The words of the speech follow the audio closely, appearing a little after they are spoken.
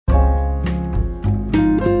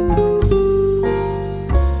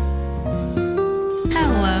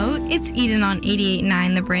it's Eden on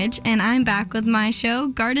 88.9 The Bridge, and I'm back with my show,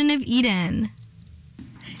 Garden of Eden.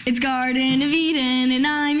 It's Garden of Eden, and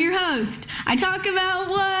I'm your host. I talk about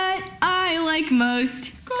what I like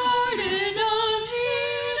most. Garden of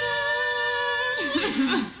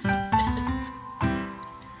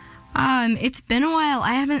Eden. It's been a while.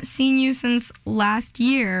 I haven't seen you since last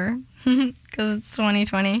year, because it's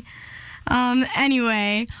 2020.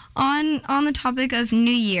 Anyway, on the topic of New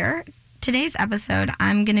Year, today's episode,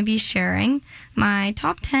 I'm going to be sharing my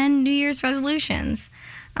top 10 New Year's resolutions.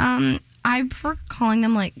 I prefer calling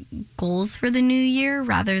them like goals for the new year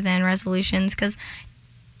rather than resolutions, because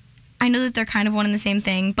I know that they're kind of one and the same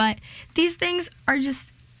thing, but these things are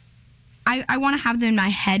just, I want to have them in my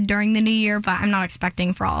head during the new year, but I'm not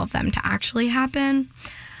expecting for all of them to actually happen.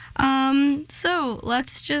 So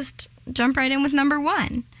let's just jump right in with number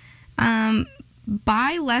 1.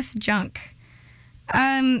 Buy less junk.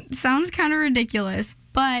 Sounds kind of ridiculous,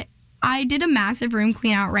 but I did a massive room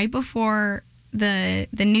clean out right before the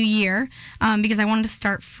new year, because I wanted to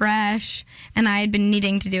start fresh and I had been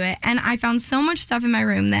needing to do it. And I found so much stuff in my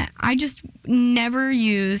room that I just never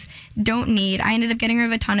use, don't need. I ended up getting rid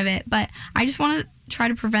of a ton of it, but I just want to try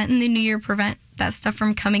to prevent that stuff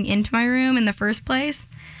from coming into my room in the first place.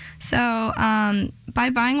 So by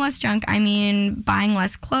buying less junk, I mean buying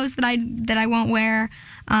less clothes that I won't wear.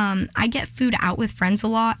 I get food out with friends a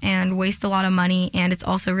lot and waste a lot of money, and it's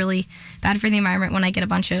also really bad for the environment when I get a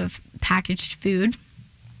bunch of packaged food.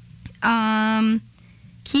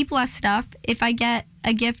 Keep less stuff. If I get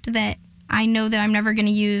a gift that I know that I'm never going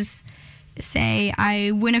to use, say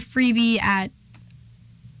I win a freebie at,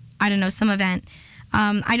 I don't know, some event,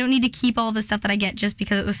 I don't need to keep all the stuff that I get just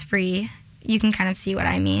because it was free. You can kind of see what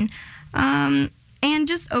I mean. And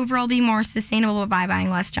just overall be more sustainable by buying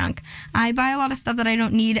less junk. I buy a lot of stuff that I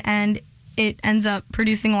don't need, and it ends up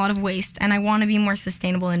producing a lot of waste, and I want to be more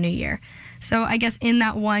sustainable in New Year. So I guess in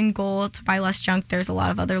that one goal to buy less junk, there's a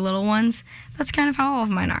lot of other little ones. That's kind of how all of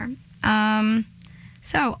mine are.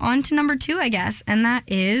 So on to number 2, I guess, and that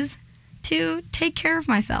is to take care of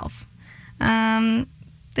myself.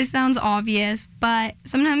 This sounds obvious, but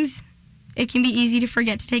sometimes it can be easy to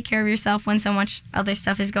forget to take care of yourself when so much other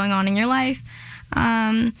stuff is going on in your life.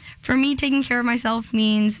 For me, taking care of myself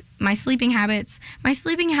means my sleeping habits. My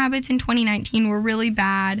sleeping habits in 2019 were really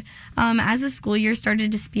bad. As the school year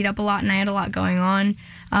started to speed up a lot and I had a lot going on,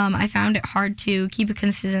 I found it hard to keep a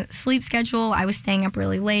consistent sleep schedule. I was staying up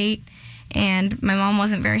really late, and my mom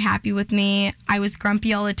wasn't very happy with me. I was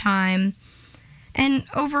grumpy all the time. And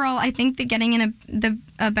overall, I think that getting in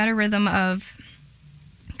a better rhythm of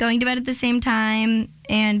going to bed at the same time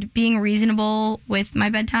and being reasonable with my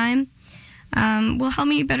bedtime will help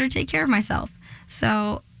me better take care of myself.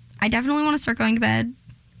 So I definitely want to start going to bed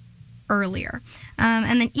earlier.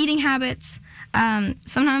 And then eating habits.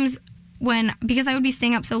 Sometimes because I would be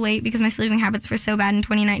staying up so late because my sleeping habits were so bad in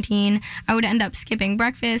 2019, I would end up skipping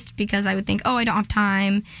breakfast because I would think, I don't have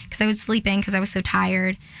time, because I was sleeping because I was so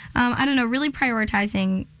tired. I don't know, really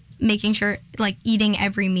prioritizing making sure, like, eating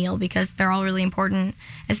every meal, because they're all really important,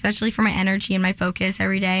 especially for my energy and my focus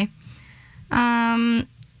every day.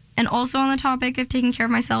 And also on the topic of taking care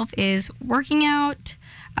of myself is working out.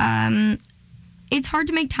 It's hard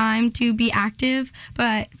to make time to be active,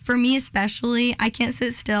 but for me especially, I can't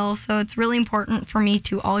sit still, so it's really important for me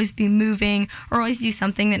to always be moving or always do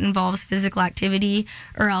something that involves physical activity,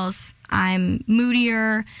 or else I'm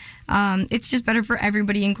moodier. It's just better for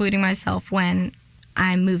everybody, including myself, when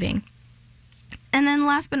I'm moving. And then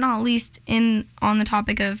last but not least, on the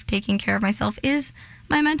topic of taking care of myself, is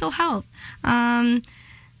my mental health.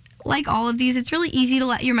 Like all of these, it's really easy to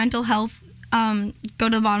let your mental health go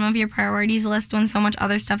to the bottom of your priorities list when so much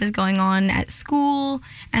other stuff is going on at school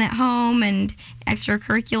and at home and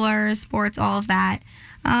extracurricular, sports, all of that.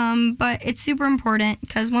 But it's super important,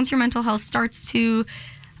 because once your mental health starts to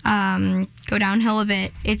go downhill a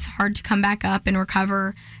bit, it's hard to come back up and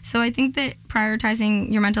recover. So I think that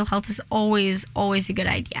prioritizing your mental health is always a good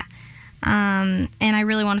idea. And I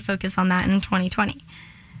really want to focus on that in 2020.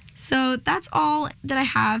 So that's all that I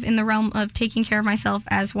have in the realm of taking care of myself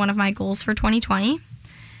as one of my goals for 2020.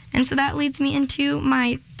 And so that leads me into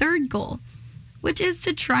my third goal, which is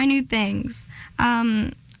to try new things.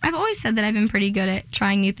 I've always said that I've been pretty good at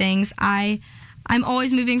trying new things. I'm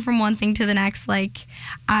always moving from one thing to the next. Like,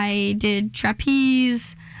 I did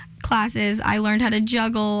trapeze classes. I learned how to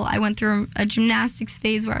juggle. I went through a gymnastics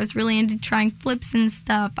phase where I was really into trying flips and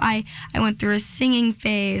stuff. I went through a singing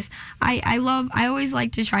phase. I always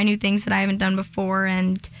like to try new things that I haven't done before,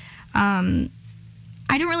 and I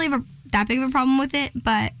don't really have that big of a problem with it,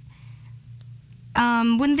 but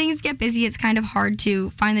when things get busy, it's kind of hard to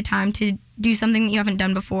find the time to do something that you haven't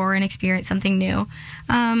done before and experience something new.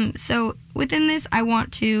 So within this, I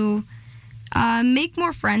want to make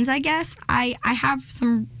more friends, I guess. I have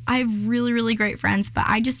really, really great friends, but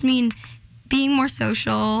I just mean being more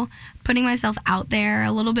social, putting myself out there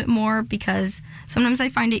a little bit more, because sometimes I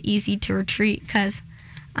find it easy to retreat because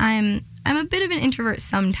I'm a bit of an introvert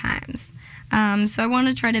sometimes. So I want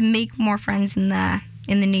to try to make more friends in the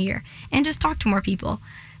new year and just talk to more people.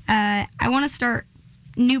 I want to start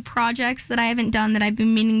new projects that I haven't done, that I've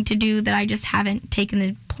been meaning to do, that I just haven't taken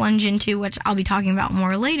the plunge into, which I'll be talking about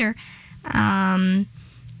more later.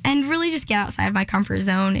 And really just get outside of my comfort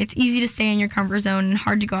zone. It's easy to stay in your comfort zone and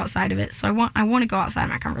hard to go outside of it. So I want to go outside of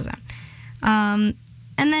my comfort zone. And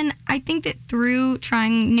then I think that through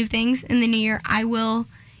trying new things in the new year, I will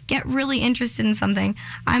get really interested in something.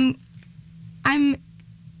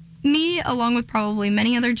 Me, along with probably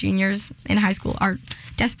many other juniors in high school, are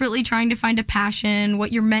desperately trying to find a passion,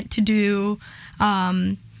 what you're meant to do.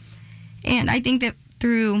 And I think that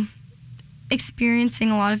through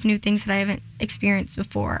experiencing a lot of new things that I haven't experienced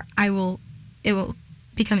before, it will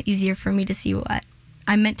become easier for me to see what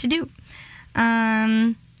I'm meant to do.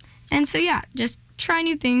 And so, yeah, just try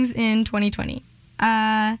new things in 2020.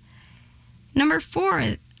 Number 4,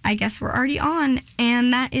 I guess we're already on,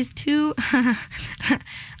 and that is to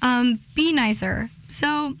be nicer.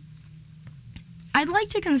 So I'd like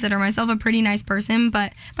to consider myself a pretty nice person,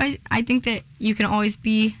 but I think that you can always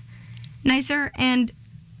be nicer. And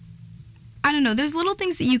I don't know, there's little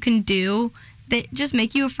things that you can do that just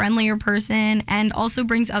make you a friendlier person and also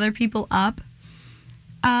brings other people up.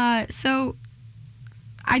 So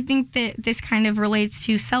I think that this kind of relates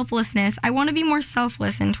to selflessness. I want to be more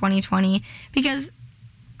selfless in 2020 because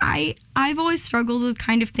I've always struggled with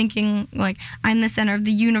kind of thinking like I'm the center of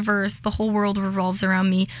the universe, the whole world revolves around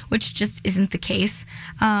me, which just isn't the case.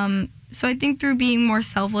 So I think through being more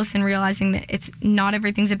selfless and realizing that it's not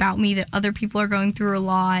everything's about me, that other people are going through a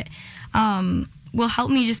lot, will help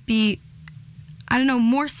me just be, I don't know,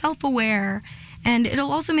 more self-aware. And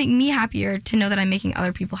it'll also make me happier to know that I'm making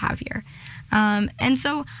other people happier. And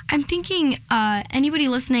so I'm thinking, anybody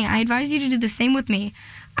listening, I advise you to do the same with me.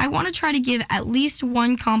 I want to try to give at least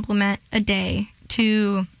one compliment a day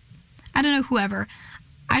to, I don't know, whoever.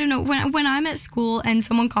 I don't know, when I'm at school and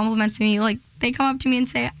someone compliments me, like they come up to me and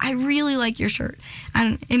say, I really like your shirt.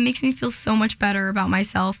 And it makes me feel so much better about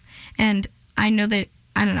myself. And I know that,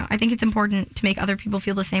 I don't know, I think it's important to make other people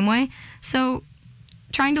feel the same way. So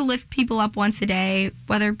trying to lift people up once a day,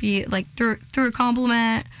 whether it be like through a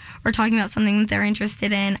compliment or talking about something that they're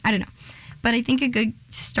interested in, I don't know. But I think a good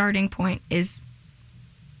starting point is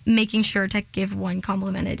making sure to give one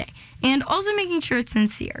compliment a day. And also making sure it's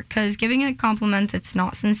sincere, because giving a compliment that's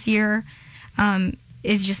not sincere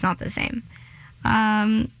is just not the same.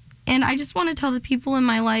 And I just want to tell the people in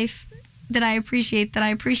my life that I appreciate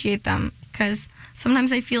them, because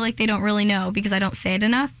sometimes I feel like they don't really know because I don't say it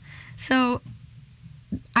enough. So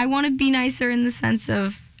I want to be nicer in the sense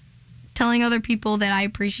of telling other people that I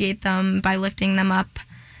appreciate them by lifting them up.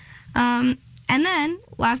 And then,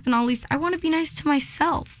 last but not least, I want to be nice to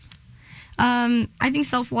myself. I think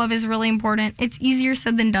self-love is really important. It's easier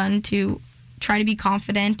said than done to try to be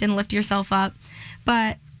confident and lift yourself up.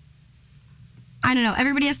 But, I don't know,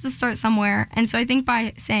 everybody has to start somewhere. And so I think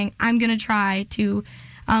by saying, I'm going to try to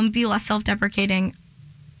be less self-deprecating,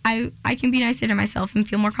 I can be nicer to myself and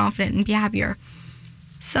feel more confident and be happier.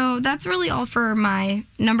 So that's really all for my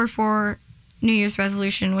number 4 New Year's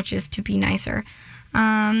resolution, which is to be nicer.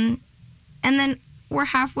 And then we're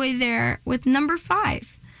halfway there with number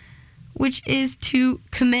 5, which is to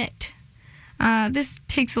commit. This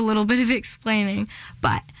takes a little bit of explaining,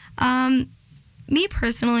 but me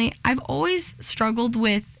personally, I've always struggled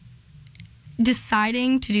with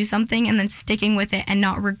deciding to do something and then sticking with it and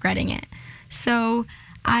not regretting it. So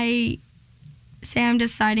I say I'm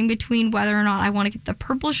deciding between whether or not I want to get the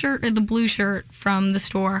purple shirt or the blue shirt from the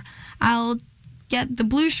store. I'll get the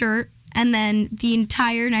blue shirt, and then the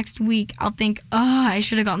entire next week I'll think, I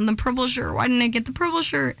should have gotten the purple shirt. Why didn't I get the purple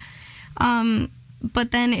shirt?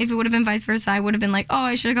 But then if it would have been vice versa, I would have been like,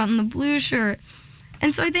 I should have gotten the blue shirt.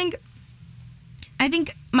 And so I think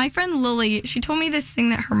my friend Lily, she told me this thing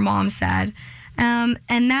that her mom said, and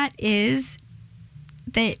that is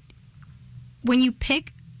that when you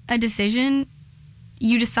pick a decision,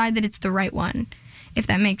 you decide that it's the right one, if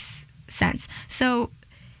that makes sense. So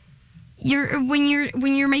when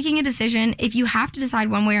you're making a decision, if you have to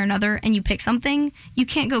decide one way or another and you pick something, you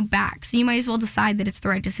can't go back. So you might as well decide that it's the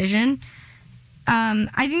right decision.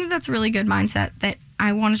 I think that's a really good mindset that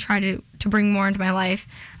I want to try to bring more into my life.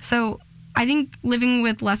 So I think living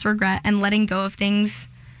with less regret and letting go of things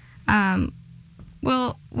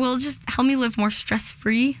will just help me live more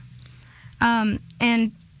stress-free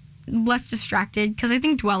and less distracted, because I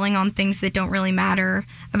think dwelling on things that don't really matter,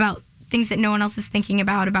 about things that no one else is thinking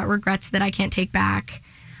about regrets that I can't take back.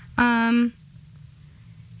 And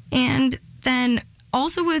then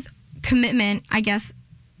also with commitment, I guess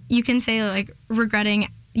you can say like regretting,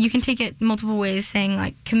 you can take it multiple ways, saying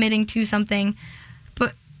like committing to something,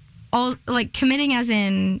 but all like committing as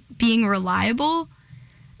in being reliable.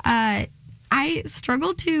 I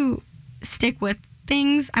struggle to stick with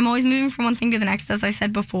things. I'm always moving from one thing to the next, as I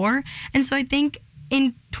said before. And so I think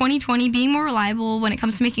in 2020, being more reliable when it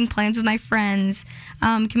comes to making plans with my friends,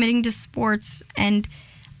 committing to sports, and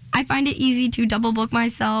I find it easy to double book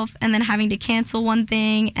myself and then having to cancel one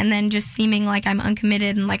thing and then just seeming like I'm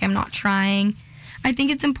uncommitted and like I'm not trying. I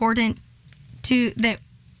think it's important that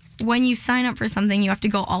when you sign up for something, you have to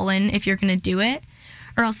go all in if you're going to do it,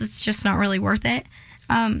 or else it's just not really worth it.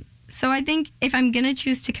 So I think if I'm going to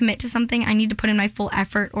choose to commit to something, I need to put in my full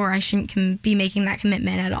effort, or I shouldn't be making that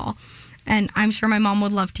commitment at all. And I'm sure my mom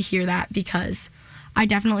would love to hear that, because I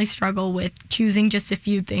definitely struggle with choosing just a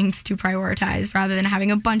few things to prioritize rather than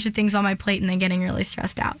having a bunch of things on my plate and then getting really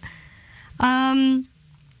stressed out.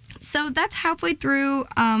 So that's halfway through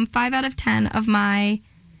 5 out of 10 of my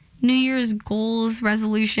New Year's goals,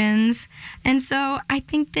 resolutions. And so I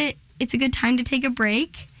think that it's a good time to take a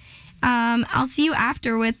break. I'll see you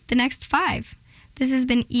after with the next 5. This has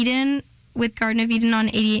been Eden with Garden of Eden on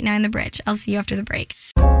 88.9 The Bridge. I'll see you after the break.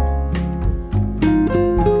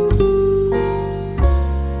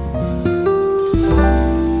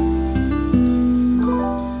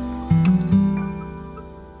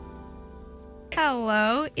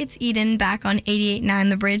 Hello, it's Eden back on 88.9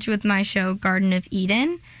 The Bridge with my show Garden of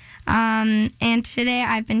Eden. And today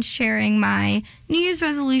I've been sharing my New Year's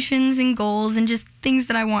resolutions and goals and just things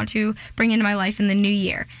that I want to bring into my life in the new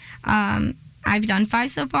year. I've done 5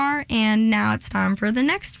 so far, and now it's time for the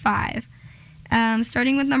next 5.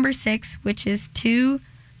 Starting with number 6, which is to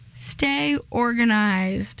stay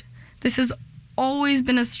organized. This has always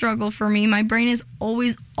been a struggle for me. My brain is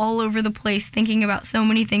always all over the place, thinking about so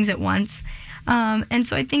many things at once. And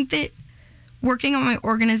so I think that working on my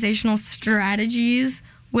organizational strategies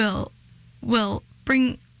will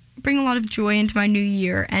bring a lot of joy into my new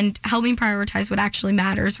year and help me prioritize what actually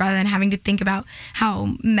matters rather than having to think about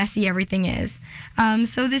how messy everything is.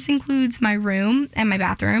 So this includes my room and my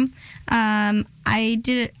bathroom. I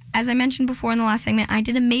did, as I mentioned before in the last segment, I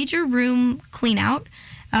did a major room clean out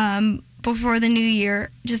before the new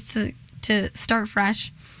year just to start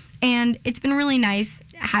fresh. And it's been really nice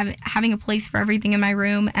having a place for everything in my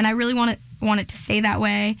room, and I really want it to stay that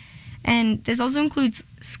way. And this also includes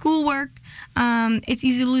schoolwork. It's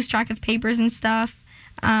easy to lose track of papers and stuff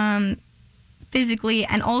physically,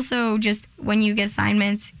 and also just when you get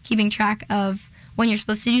assignments, keeping track of when you're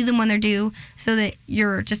supposed to do them, when they're due, so that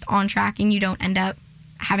you're just on track and you don't end up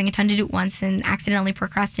having a ton to do at once and accidentally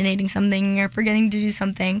procrastinating something or forgetting to do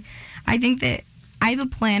something. I think that I have a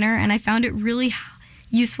planner, and I found it really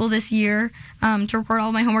useful this year to record all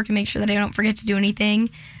of my homework and make sure that I don't forget to do anything.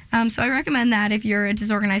 So I recommend that if you're a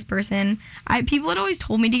disorganized person. People had always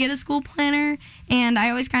told me to get a school planner, and I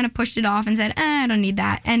always kind of pushed it off and said, I don't need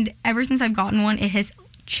that. And ever since I've gotten one, it has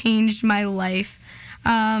changed my life.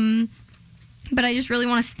 But I just really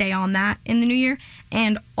want to stay on that in the new year.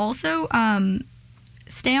 And also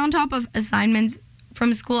stay on top of assignments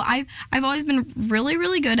from school. I've always been really,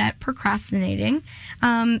 really good at procrastinating.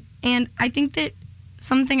 And I think that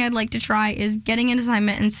something I'd like to try is getting an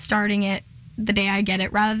assignment and starting it the day I get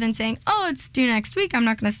it, rather than saying, oh, it's due next week, I'm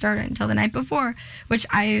not going to start it until the night before, which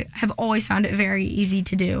I have always found it very easy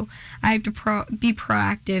to do. I have to be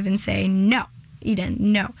proactive and say, no, Eden,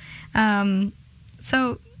 no.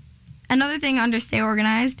 So another thing under stay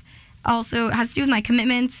organized also has to do with my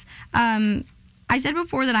commitments. I said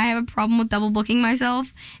before that I have a problem with double booking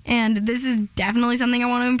myself, and this is definitely something I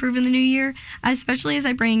want to improve in the new year, especially as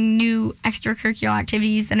I bring new extracurricular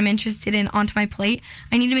activities that I'm interested in onto my plate.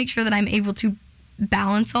 I need to make sure that I'm able to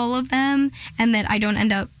balance all of them and that I don't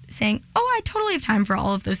end up saying, oh, I totally have time for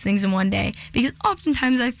all of those things in one day, because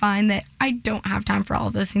oftentimes I find that I don't have time for all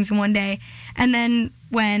of those things in one day. And then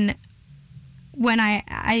when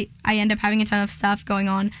I end up having a ton of stuff going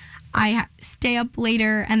on, I stay up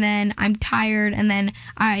later, and then I'm tired, and then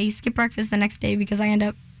I skip breakfast the next day because I end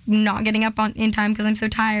up not getting up in time because I'm so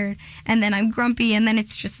tired, and then I'm grumpy, and then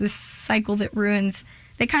it's just this cycle that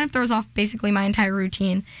kind of throws off basically my entire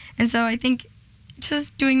routine. And so I think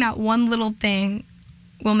just doing that one little thing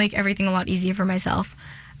will make everything a lot easier for myself.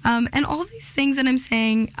 And all these things that I'm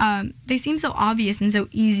saying, they seem so obvious and so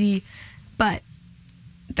easy, but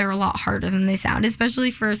they're a lot harder than they sound, especially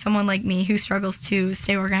for someone like me who struggles to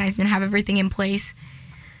stay organized and have everything in place.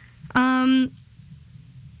 Oh,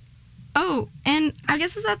 and I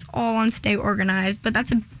guess that's all on stay organized, but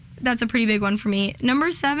that's a pretty big one for me. Number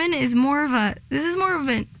 7 is more of a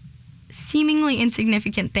seemingly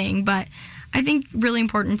insignificant thing, but I think really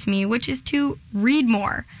important to me, which is to read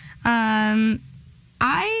more.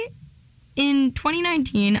 In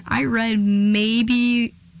 2019, I read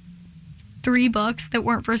maybe 3 books that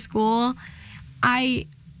weren't for school. I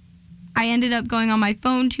ended up going on my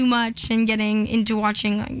phone too much and getting into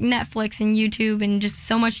watching like Netflix and YouTube and just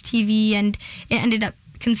so much TV, and it ended up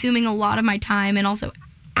consuming a lot of my time and also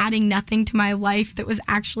adding nothing to my life that was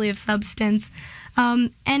actually of substance.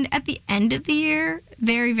 And at the end of the year,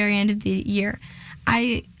 very, very end of the year,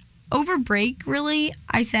 over break, really,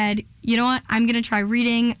 I said, you know what, I'm going to try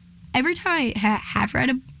reading. Every time I have read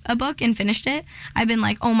a book and finished it, I've been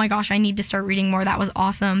like, oh my gosh, I need to start reading more. That was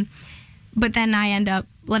awesome. But then I end up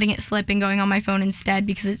letting it slip and going on my phone instead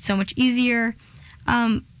because it's so much easier.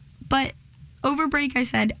 But over break, I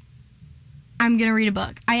said, I'm going to read a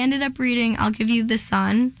book. I ended up reading I'll Give You the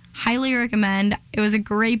Sun. Highly recommend. It was a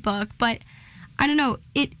great book, but I don't know,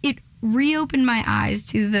 it reopened my eyes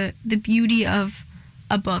to the beauty of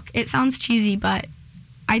a book. It sounds cheesy, but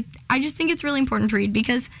I just think it's really important to read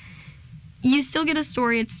because you still get a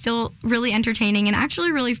story. It's still really entertaining and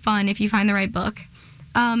actually really fun if you find the right book.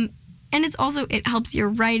 And it's also, it helps your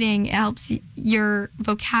writing, it helps your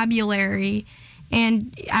vocabulary,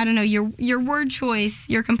 and I don't know, your word choice,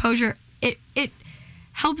 your composure. It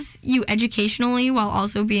helps you educationally while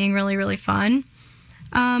also being really, really fun.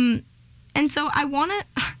 And so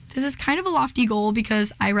this is kind of a lofty goal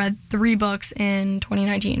because I read 3 books in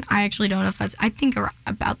 2019. I actually don't know if I think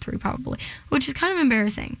about 3 probably, which is kind of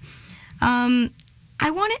embarrassing.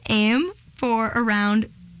 I want to aim for around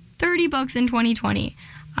 30 books in 2020.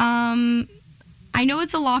 I know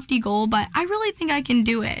it's a lofty goal, but I really think I can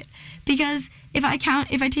do it because if I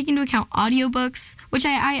take into account audiobooks, which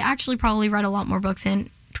I actually probably read a lot more books in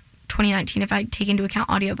 2019 if I take into account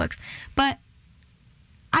audiobooks, but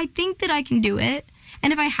I think that I can do it.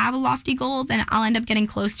 And if I have a lofty goal, then I'll end up getting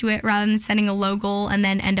close to it rather than setting a low goal and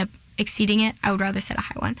then end up exceeding it. I would rather set a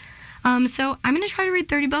high one. So I'm going to try to read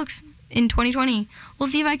 30 books in 2020. We'll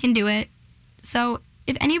see if I can do it. So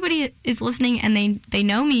if anybody is listening and they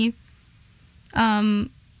know me, I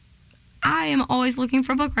am always looking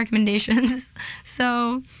for book recommendations.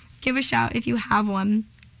 So give a shout if you have one.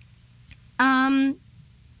 And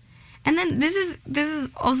then this is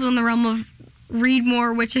also in the realm of read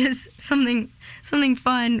more, which is something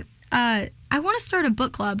fun. I want to start a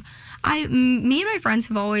book club. Me and my friends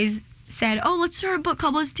have always said, oh, let's start a book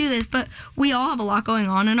club, let's do this. But we all have a lot going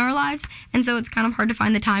on in our lives, and so it's kind of hard to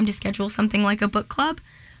find the time to schedule something like a book club.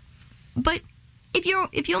 But if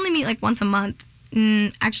you only meet like once a month,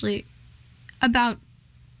 actually about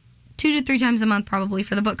 2 to 3 times a month probably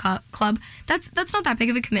for the book club, that's not that big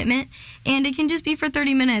of a commitment, and it can just be for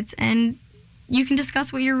 30 minutes, and you can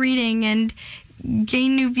discuss what you're reading and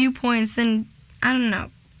gain new viewpoints, and I don't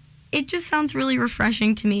know. It just sounds really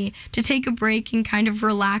refreshing to me to take a break and kind of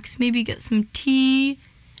relax, maybe get some tea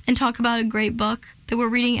and talk about a great book that we're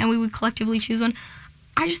reading and we would collectively choose one.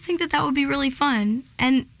 I just think that would be really fun,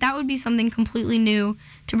 and that would be something completely new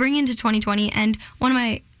to bring into 2020. And one of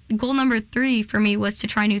my goal number 3 for me was to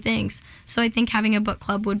try new things. So I think having a book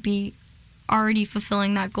club would be already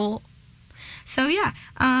fulfilling that goal. So yeah,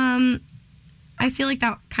 I feel like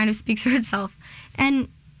that kind of speaks for itself. And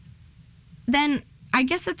then I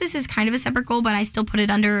guess that this is kind of a separate goal, but I still put it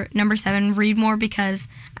under number 7, read more, because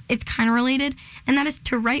it's kind of related, and that is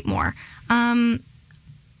to write more.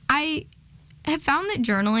 I have found that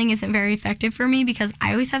journaling isn't very effective for me because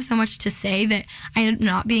I always have so much to say that I end up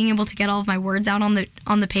not being able to get all of my words out on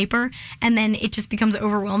the paper, and then it just becomes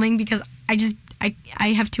overwhelming because I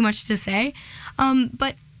have too much to say.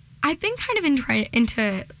 But I've been kind of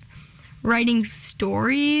into writing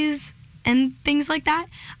stories and things like that.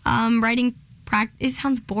 It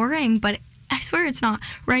sounds boring, but I swear it's not.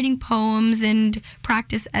 Writing poems and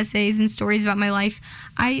practice essays and stories about my life,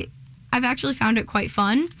 I've actually found it quite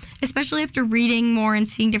fun, especially after reading more and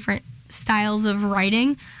seeing different styles of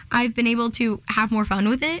writing. I've been able to have more fun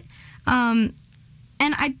with it, and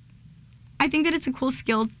I think that it's a cool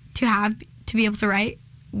skill to have, to be able to write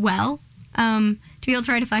well, to be able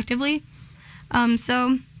to write effectively.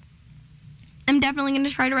 So I'm definitely going to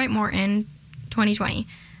try to write more in 2020.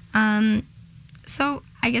 So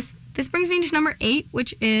I guess this brings me to number 8,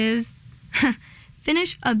 which is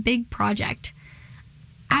finish a big project.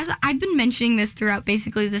 As I've been mentioning this throughout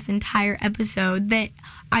basically this entire episode, that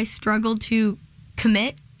I struggle to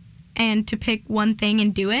commit and to pick one thing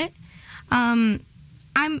and do it.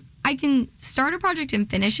 I can start a project and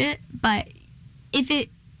finish it, but if it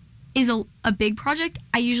is a big project,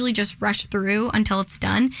 I usually just rush through until it's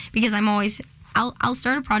done, because I'll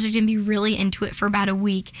start a project and be really into it for about a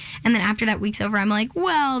week, and then after that week's over, I'm like,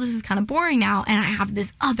 well, this is kind of boring now, and I have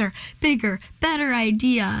this other, bigger, better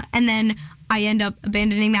idea, and then I end up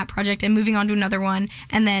abandoning that project and moving on to another one,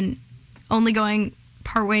 and then only going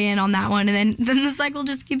partway in on that one, and then the cycle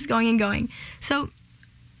just keeps going and going. So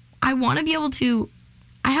I want to be able to,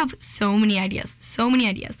 I have so many ideas.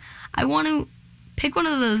 I want to pick one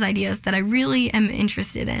of those ideas that I really am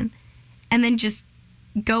interested in, and then just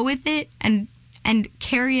go with it and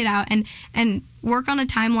carry it out and work on a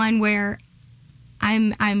timeline where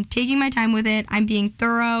I'm taking my time with it, I'm being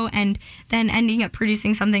thorough, and then ending up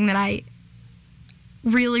producing something that I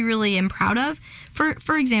really, really am proud of.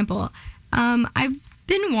 For example, I've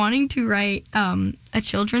been wanting to write a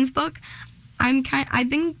children's book. I've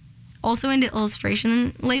been also into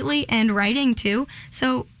illustration lately and writing too.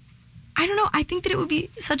 So I don't know, I think that it would be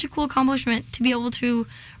such a cool accomplishment to be able to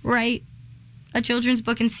write a children's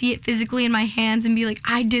book and see it physically in my hands and be like,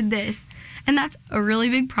 I did this. And that's a really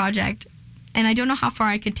big project, and I don't know how far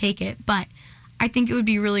I could take it, but I think it would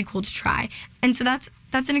be really cool to try. And so that's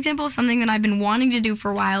an example of something that I've been wanting to do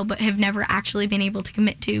for a while but have never actually been able to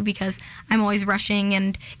commit to, because I'm always rushing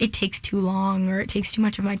and it takes too long or it takes too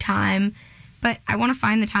much of my time. But I want to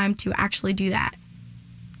find the time to actually do that,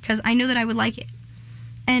 because I know that I would like it.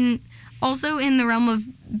 And also in the realm of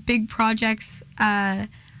big projects, I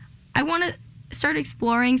want to start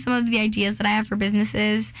exploring some of the ideas that I have for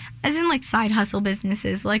businesses, as in like side hustle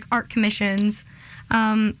businesses, like art commissions.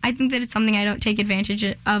 I think that it's something I don't take advantage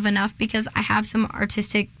of enough, because I have some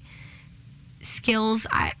artistic skills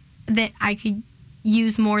that I could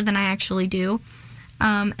use more than I actually do.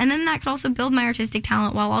 And then that could also build my artistic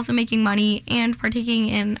talent while also making money and partaking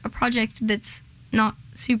in a project that's not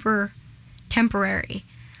super temporary.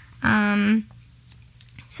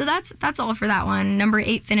 So that's all for that one. Number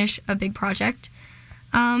 8, finish a big project.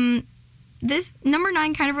 This number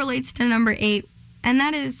 9 kind of relates to number 8, and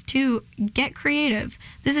that is to get creative.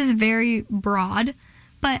 This is very broad,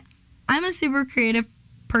 but I'm a super creative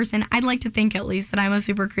person. I'd like to think at least that I'm a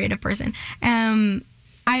super creative person. I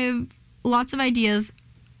have lots of ideas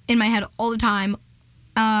in my head all the time,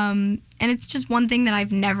 and it's just one thing that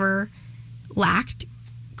I've never lacked.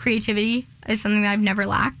 Creativity is something that I've never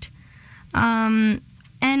lacked.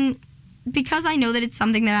 And because I know that it's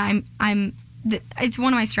something that it's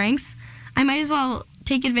one of my strengths, I might as well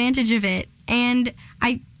take advantage of it. And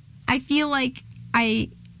I feel like I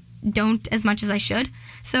don't as much as I should.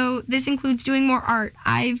 So this includes doing more art.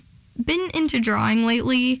 I've been into drawing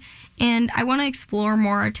lately, and I want to explore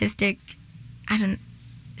more artistic,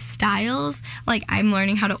 styles. Like, I'm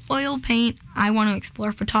learning how to oil paint. I want to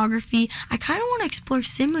explore photography. I kind of want to explore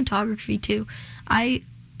cinematography too. I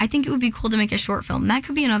think it would be cool to make a short film. That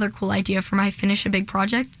could be another cool idea for my finish a big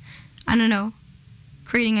project. I don't know,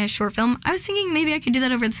 creating a short film. I was thinking maybe I could do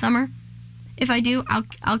that over the summer. If I do,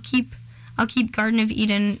 I'll keep Garden of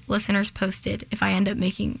Eden listeners posted if I end up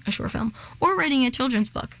making a short film or writing a children's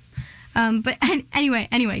book. But anyway,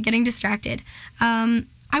 getting distracted.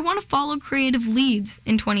 I want to follow creative leads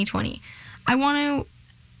in 2020. I want to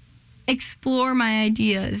explore my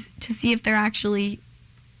ideas to see if they're actually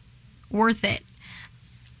worth it.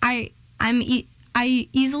 I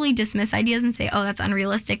easily dismiss ideas and say, oh, that's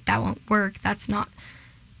unrealistic, that won't work, that's not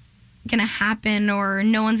gonna happen, or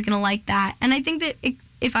no one's gonna like that. And I think that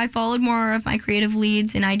if I followed more of my creative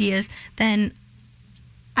leads and ideas, then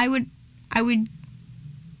I would end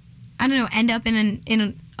up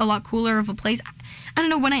in a lot cooler of a place. I don't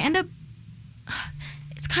know, when I end up,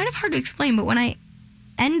 it's kind of hard to explain, but when I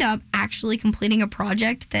end up actually completing a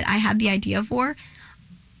project that I had the idea for,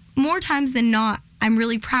 more times than not, I'm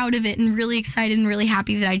really proud of it and really excited and really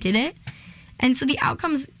happy that I did it. And so the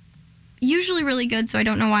outcome's usually really good, so I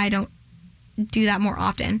don't know why I don't do that more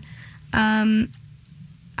often. I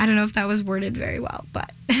don't know if that was worded very well,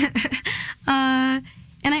 but...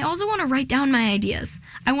 and I also want to write down my ideas.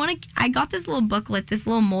 I got this little booklet, this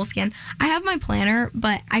little moleskin. I have my planner,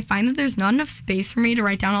 but I find that there's not enough space for me to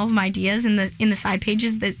write down all of my ideas in the side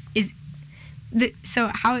pages.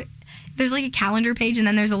 There's like a calendar page, and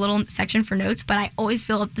then there's a little section for notes, but I always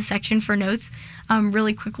fill up the section for notes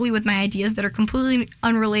really quickly with my ideas that are completely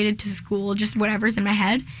unrelated to school, just whatever's in my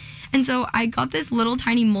head. And so I got this little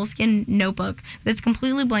tiny moleskin notebook that's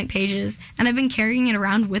completely blank pages, and I've been carrying it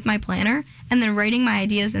around with my planner and then writing my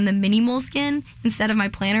ideas in the mini moleskin instead of my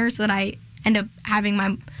planner, so that I end up having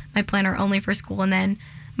my planner only for school and then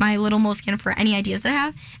my little Moleskine for any ideas that I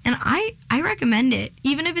have. And I recommend it.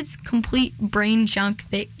 Even if it's complete brain junk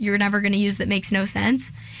that you're never going to use that makes no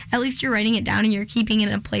sense, at least you're writing it down and you're keeping it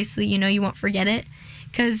in a place so that you know you won't forget it.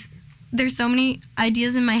 Because there's so many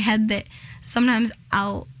ideas in my head that sometimes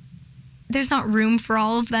there's not room for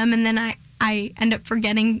all of them, and then I end up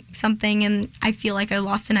forgetting something and I feel like I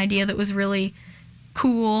lost an idea that was really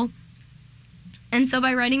cool. And so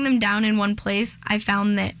by writing them down in one place, I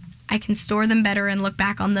found that I can store them better and look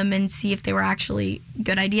back on them and see if they were actually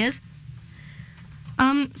good ideas.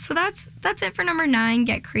 So that's it for number 9,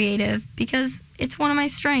 get creative, because it's one of my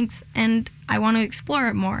strengths and I want to explore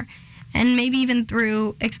it more. And maybe even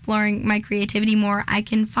through exploring my creativity more, I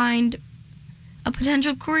can find a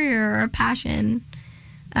potential career or a passion.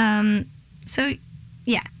 So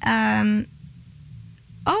yeah.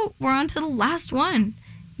 We're on to the last one.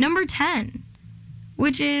 Number 10,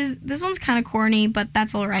 which is, this one's kind of corny, but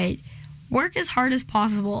that's all right. Work as hard as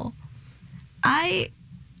possible.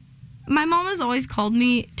 My mom has always called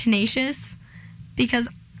me tenacious because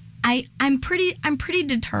I'm pretty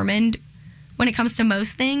determined when it comes to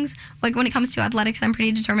most things. Like when it comes to athletics, I'm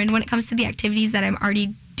pretty determined. When it comes to the activities that I'm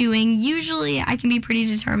already doing, usually I can be pretty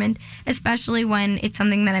determined, especially when it's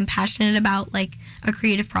something that I'm passionate about, like a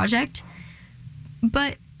creative project.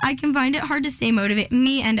 But I can find it hard to stay motivated.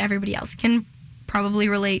 Me and everybody else can probably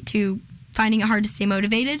relate to finding it hard to stay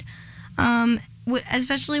motivated.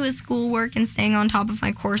 Especially with schoolwork and staying on top of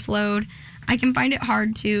my course load, I can find it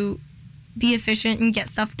hard to be efficient and get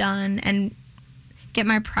stuff done and get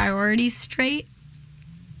my priorities straight.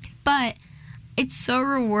 But it's so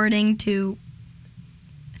rewarding to...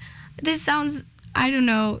 This sounds, I don't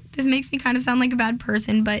know, this makes me kind of sound like a bad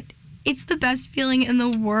person, but it's the best feeling in the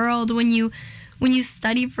world when you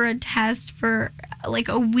study for a test for like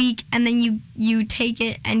a week and then you take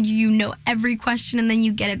it and you know every question and then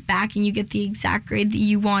you get it back and you get the exact grade that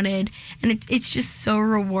you wanted, and it's just so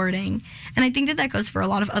rewarding. And I think that goes for a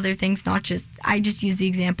lot of other things, not just, I just use the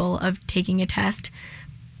example of taking a test,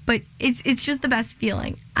 but it's just the best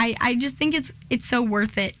feeling. I just think it's so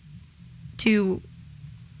worth it to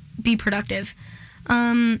be productive.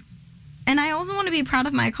 And I also want to be proud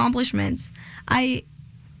of my accomplishments.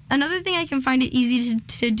 Another thing I can find it easy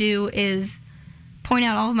to do is point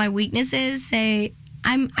out all of my weaknesses. Say,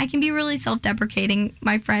 I can be really self-deprecating.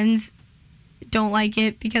 My friends don't like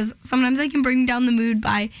it because sometimes I can bring down the mood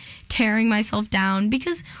by tearing myself down.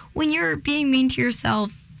 Because when you're being mean to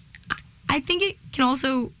yourself, I think it can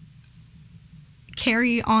also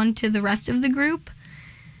carry on to the rest of the group.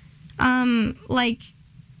 Like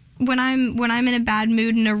when I'm in a bad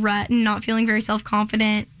mood and a rut and not feeling very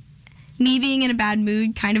self-confident, me being in a bad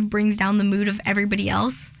mood kind of brings down the mood of everybody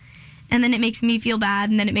else. And then it makes me feel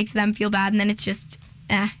bad, and then it makes them feel bad, and then it's just,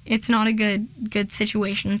 it's not a good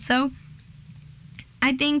situation. So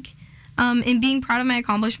I think in being proud of my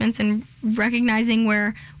accomplishments and recognizing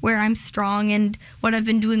where I'm strong and what I've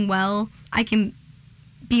been doing well, I can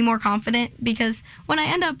be more confident, because when I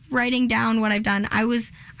end up writing down what I've done, I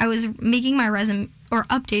was making my resume, or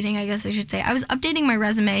updating, I guess I should say. I was updating my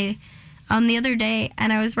resume the other day,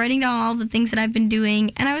 and I was writing down all the things that I've been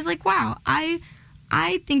doing, and I was like, wow,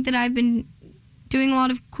 I think that I've been doing a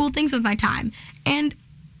lot of cool things with my time. And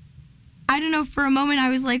I don't know, for a moment I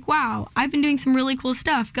was like, wow, I've been doing some really cool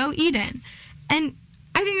stuff. Go Eden. And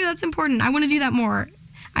I think that's important. I want to do that more.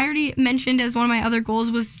 I already mentioned as one of my other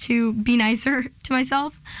goals was to be nicer to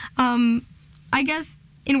myself. I guess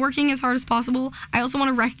in working as hard as possible, I also want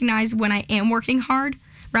to recognize when I am working hard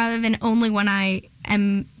rather than only when I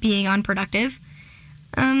am being unproductive.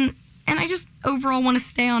 And I just overall want to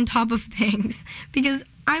stay on top of things because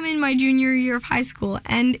I'm in my junior year of high school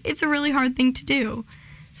and it's a really hard thing to do.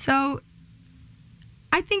 So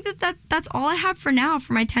I think that's all I have for now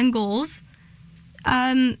for my 10 goals.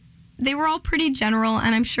 They were all pretty general,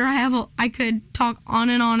 and I'm sure I could talk on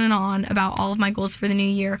and on and on about all of my goals for the new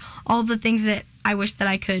year, all of the things that I wish that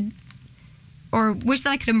I could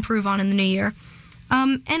improve on in the new year.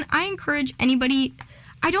 And I encourage anybody,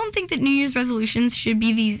 I don't think that New Year's resolutions should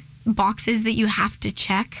be these boxes that you have to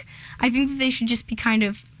check. I think that they should just be kind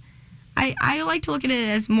of, I like to look at it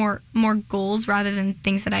as more goals rather than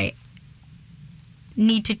things that I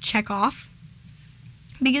need to check off,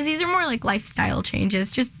 because these are more like lifestyle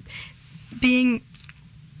changes, just being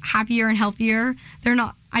happier and healthier. They're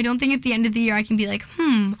not, I don't think at the end of the year I can be like,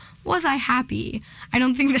 was I happy? I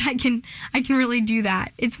don't think that I can really do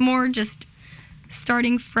that. It's more just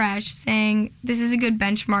starting fresh, saying this is a good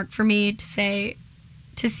benchmark for me to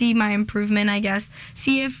see my improvement, I guess.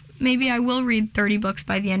 See if maybe I will read 30 books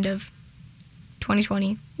by the end of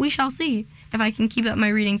 2020. We shall see if I can keep up my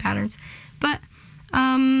reading patterns. But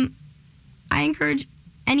I encourage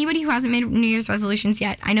anybody who hasn't made New Year's resolutions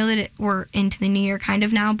yet, I know that we're into the new year kind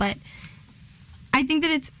of now, but I think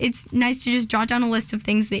that it's nice to just jot down a list of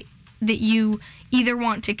things that you either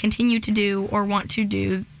want to continue to do or want to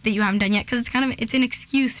do that you haven't done yet, because it's an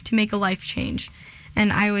excuse to make a life change.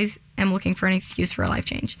 And I always am looking for an excuse for a life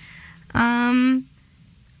change.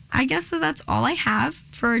 I guess that's all I have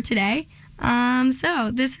for today.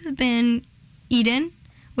 So this has been Eden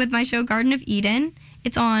with my show Garden of Eden.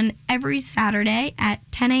 It's on every Saturday at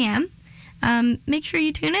 10 a.m. Make sure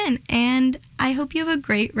you tune in, and I hope you have a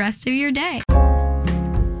great rest of your day.